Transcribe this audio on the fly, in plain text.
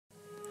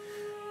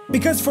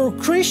Because for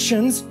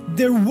Christians,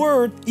 their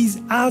word is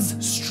as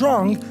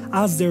strong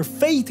as their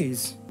faith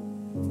is.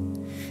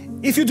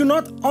 If you do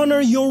not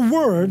honor your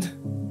word,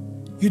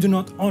 you do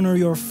not honor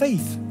your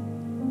faith.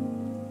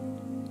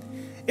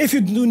 If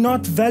you do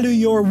not value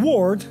your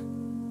word,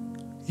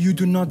 you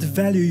do not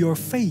value your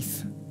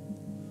faith.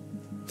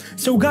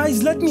 So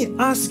guys, let me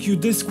ask you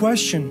this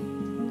question.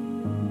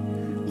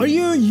 Are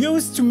you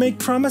used to make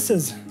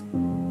promises?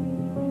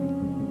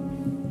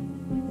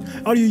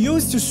 Are you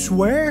used to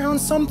swear on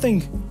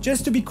something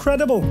just to be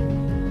credible?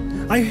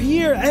 I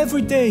hear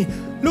every day,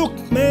 look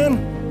man,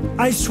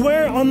 I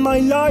swear on my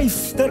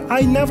life that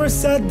I never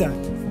said that.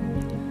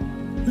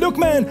 Look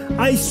man,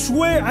 I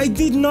swear I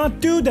did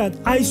not do that.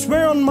 I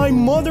swear on my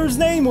mother's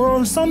name or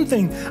on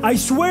something. I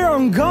swear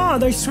on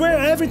God, I swear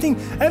everything.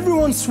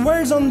 Everyone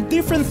swears on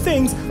different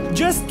things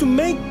just to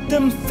make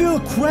them feel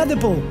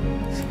credible.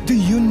 Do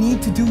you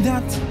need to do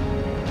that?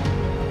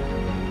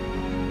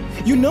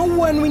 You know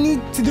when we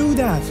need to do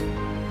that?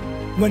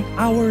 When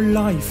our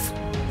life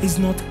is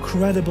not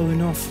credible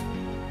enough.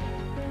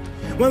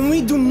 When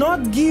we do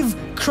not give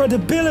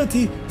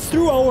credibility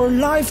through our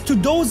life to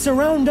those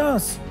around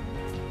us.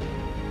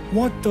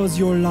 What does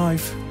your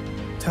life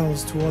tell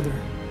to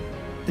others?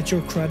 That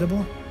you're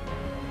credible?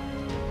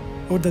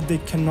 Or that they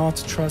cannot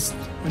trust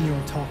when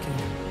you're talking?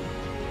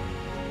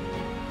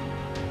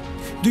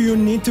 Do you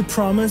need to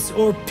promise,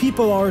 or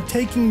people are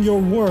taking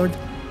your word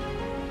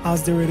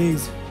as there it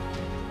is?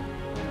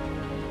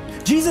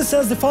 Jesus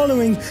says the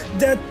following,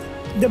 but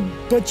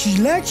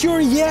let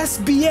your yes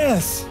be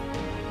yes,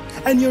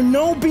 and your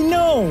no be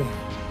no.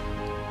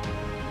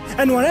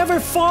 And whatever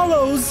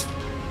follows,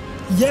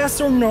 yes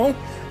or no,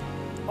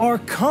 are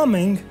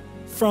coming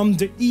from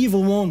the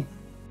evil one.